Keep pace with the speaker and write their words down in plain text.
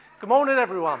Good morning,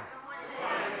 everyone.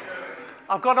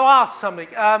 I've got to ask something.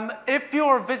 If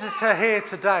you're a visitor here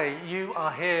today, you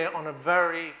are here on a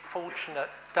very fortunate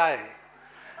day.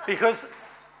 Because,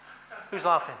 who's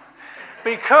laughing?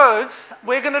 Because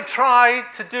we're going to try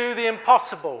to do the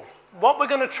impossible. What we're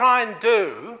going to try and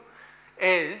do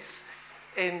is,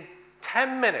 in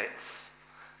 10 minutes,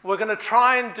 we're going to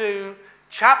try and do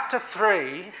chapter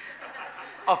 3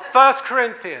 of 1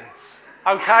 Corinthians.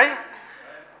 Okay?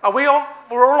 Are we all?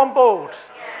 We're all on board?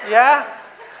 Yeah?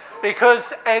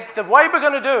 Because the way we're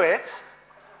going to do it,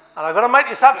 and I've got to make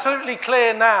this absolutely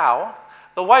clear now,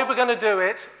 the way we're going to do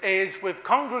it is with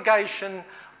congregation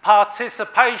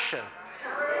participation.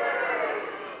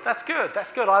 That's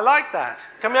good, I like that.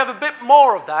 Can we have a bit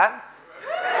more of that?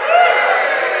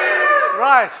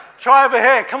 Right, try over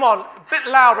here, come on, a bit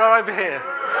louder over here.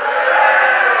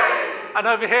 And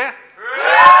over here?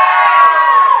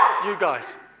 You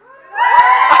guys.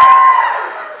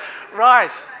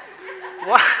 Right.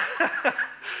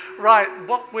 Right,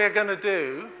 what we're going to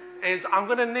do is I'm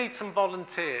going to need some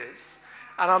volunteers,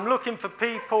 and I'm looking for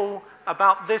people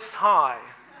about this high.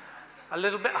 A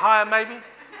little bit higher maybe?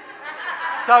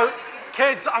 So,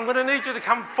 kids, I'm going to need you to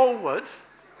come forward,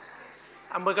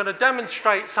 and we're going to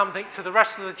demonstrate something to the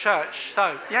rest of the church.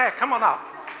 So, yeah, come on up.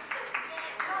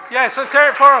 Yes, let's hear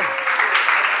it for them.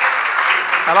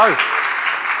 Hello.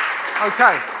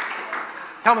 Okay.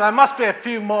 Come on, there must be a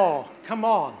few more. Come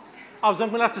on. I'm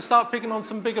going to have to start picking on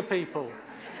some bigger people.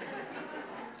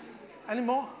 Any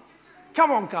more?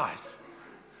 Come on, guys.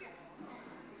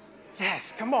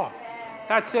 Yes, come on.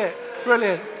 That's it.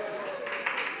 Brilliant.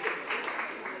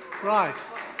 Right.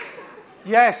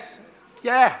 Yes.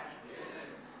 Yeah.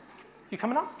 You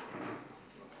coming up?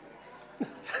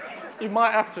 You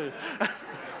might have to.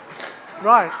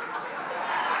 Right.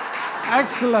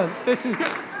 Excellent. This is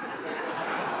good.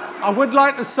 I would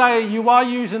like to say you are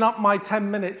using up my 10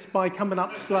 minutes by coming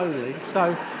up slowly.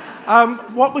 So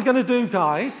what we're going to do,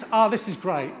 guys, this is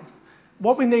great.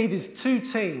 What we need is two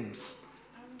teams.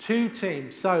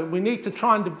 So we need to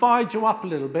try and divide you up a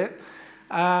little bit.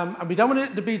 And we don't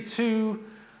want it to be too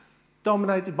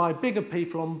dominated by bigger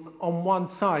people on one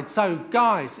side. So,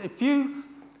 guys, if you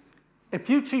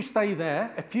two stay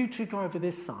there, if you two go over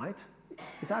this side,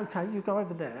 is that okay? You go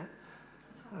over there.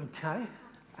 Okay.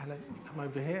 And then you come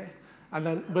over here, and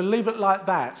then we'll leave it like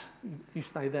that. You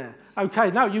stay there.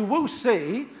 Okay, now you will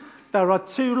see there are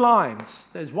two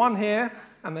lines. There's one here,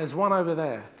 and there's one over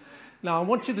there. Now, I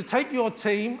want you to take your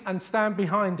team and stand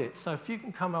behind it. So if you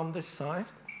can come on this side.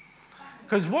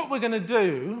 Because what we're going to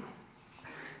do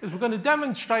is we're going to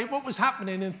demonstrate what was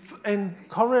happening in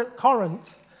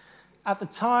Corinth at the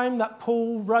time that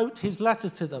Paul wrote his letter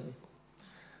to them.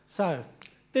 So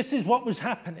this is what was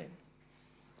happening.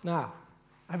 Now,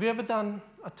 have you ever done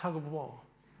a tug of war?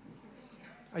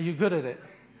 Are you good at it?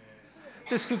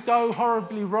 This could go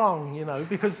horribly wrong,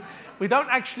 because we don't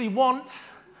actually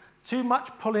want too much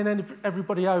pulling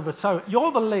everybody over. So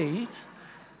you're the lead.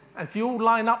 If you all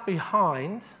line up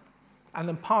behind and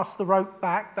then pass the rope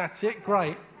back, that's it,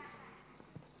 great.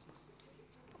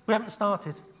 We haven't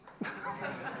started.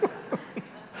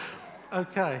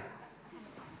 Okay.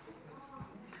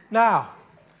 Now,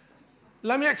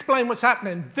 let me explain what's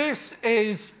happening. This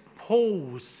is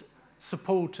Paul's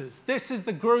supporters. This is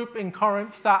the group in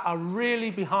Corinth that are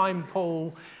really behind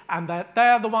Paul, and that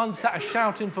they're the ones that are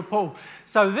shouting for Paul.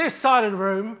 So this side of the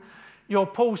room, you're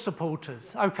Paul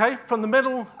supporters, okay? From the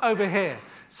middle over here.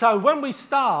 So when we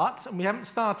start, and we haven't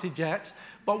started yet,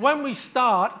 but when we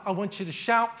start, I want you to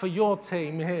shout for your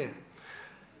team here.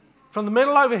 From the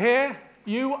middle over here,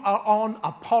 you are on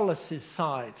Apollos'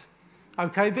 side.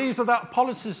 Okay, these are the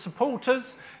Apollos'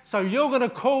 supporters, so you're going to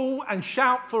call and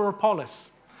shout for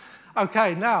Apollos.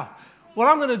 Okay, now, what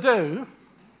I'm going to do,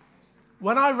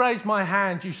 when I raise my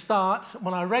hand, you start.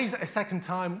 When I raise it a second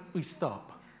time, we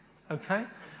stop. Okay?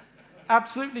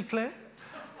 Absolutely clear?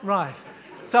 Right.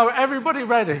 So, everybody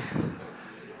ready?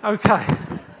 Okay.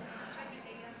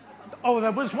 Oh,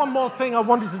 there was one more thing I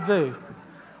wanted to do.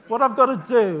 What I've got to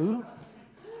do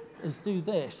is do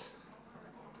this.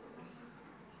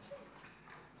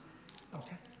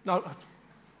 Okay. No.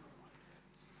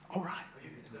 All right. You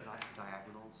can do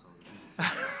diagonal, so.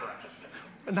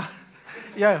 No.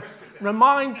 Yeah.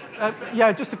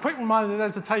 Just a quick reminder,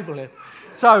 there's a table here.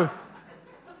 So,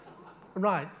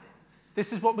 right.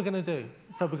 This is what we're going to do.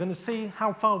 So we're going to see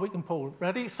how far we can pull.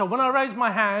 Ready? So when I raise my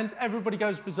hand, everybody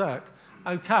goes berserk.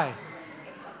 Okay.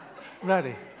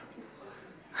 Ready?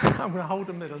 I'm going to hold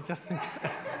the middle just in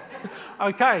case.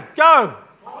 Okay, go!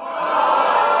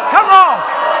 Come on!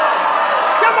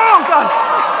 Come on, guys!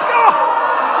 Go!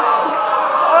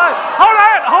 All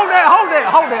right, hold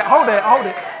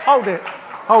it! Hold it.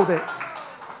 Hold it.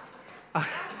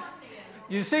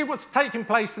 You see what's taking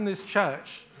place in this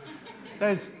church?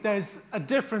 There's a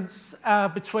difference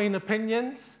between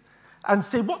opinions. And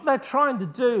see, what they're trying to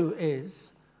do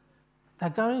is they're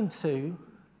going to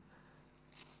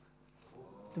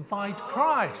divide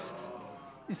Christ.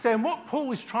 He's saying what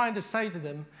Paul is trying to say to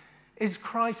them is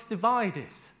Christ divided?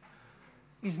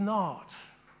 He's not.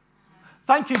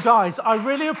 Thank you, guys. I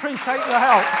really appreciate your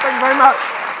help. Thank you very much.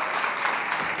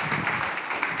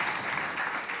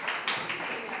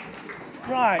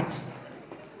 Right.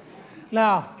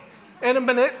 Now, in a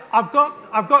minute, I've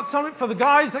got something for the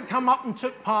guys that come up and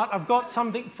took part. I've got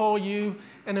something for you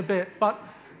in a bit. But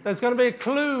there's going to be a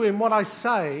clue in what I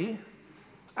say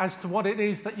as to what it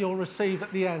is that you'll receive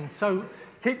at the end. So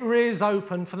keep your ears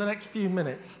open for the next few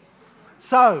minutes.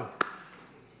 So,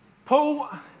 Paul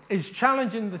is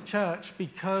challenging the church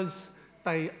because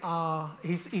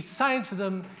he's saying to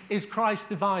them, is Christ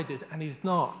divided? And he's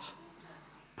not.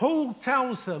 Paul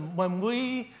tells them when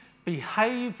we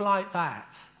behave like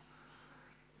that,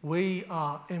 we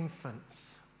are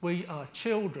infants, we are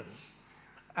children.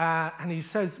 And he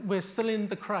says we're still in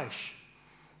the creche,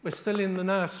 we're still in the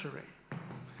nursery.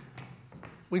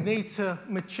 We need to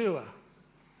mature.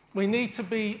 We need to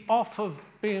be off of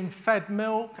being fed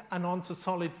milk and onto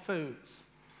solid foods.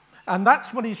 And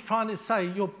that's what he's trying to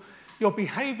say. You're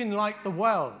behaving like the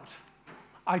world.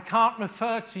 I can't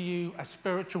refer to you as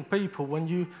spiritual people. When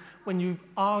you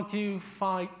argue,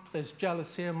 fight, there's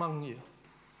jealousy among you.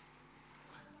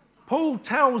 Paul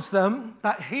tells them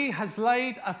that he has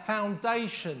laid a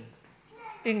foundation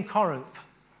in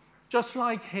Corinth, just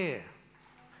like here.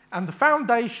 And the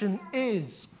foundation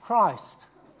is Christ.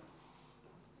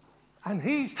 And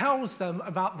he tells them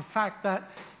about the fact that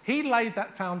he laid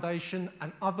that foundation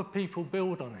and other people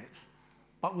build on it.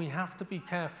 But we have to be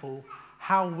careful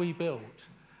how we build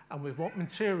and with what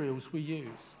materials we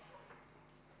use.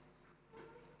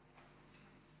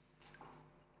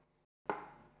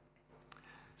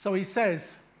 So he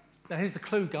says, now here's a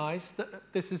clue, guys,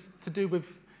 that this is to do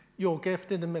with your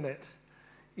gift in a minute.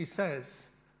 He says,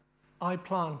 I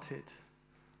planted,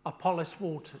 Apollos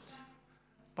watered,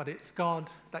 but it's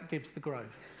God that gives the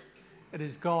growth. It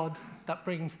is God that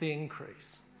brings the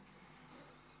increase.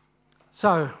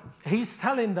 So he's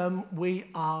telling them we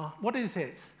are, what is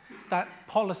it that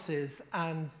Apollos is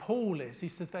and Paul is? He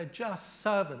said they're just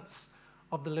servants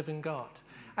of the living God.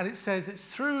 And it says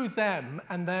it's through them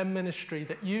and their ministry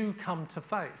that you come to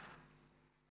faith.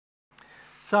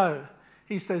 So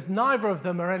he says neither of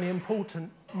them are any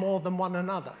important more than one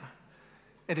another.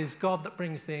 It is God that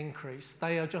brings the increase.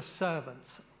 They are just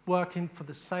servants working for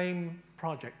the same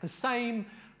project, the same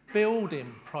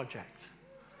building project.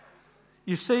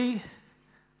 You see,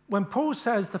 when Paul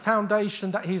says the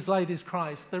foundation that he's laid is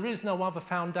Christ, there is no other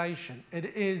foundation. It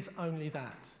is only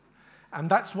that. And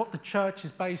that's what the church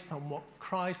is based on, what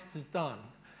Christ has done.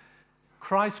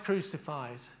 Christ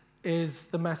crucified is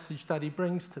the message that he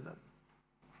brings to them.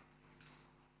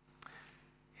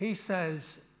 He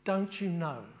says, don't you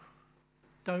know,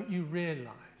 don't you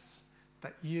realize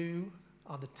that you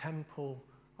are the temple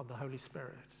of the Holy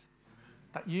Spirit?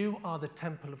 That you are the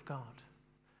temple of God.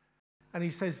 And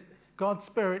he says, God's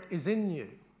Spirit is in you.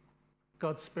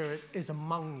 God's Spirit is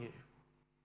among you.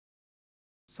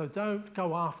 So don't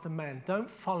go after men. Don't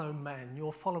follow men.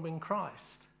 You're following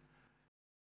Christ.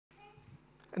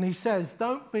 And he says,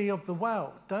 don't be of the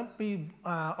world. Don't be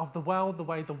of the world the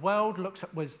way the world looks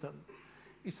at wisdom.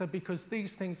 He said, because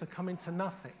these things are coming to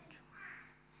nothing.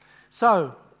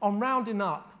 So, on rounding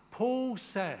up, Paul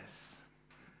says,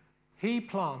 he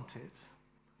planted,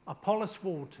 Apollos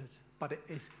watered, but it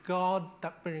is God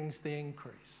that brings the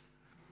increase.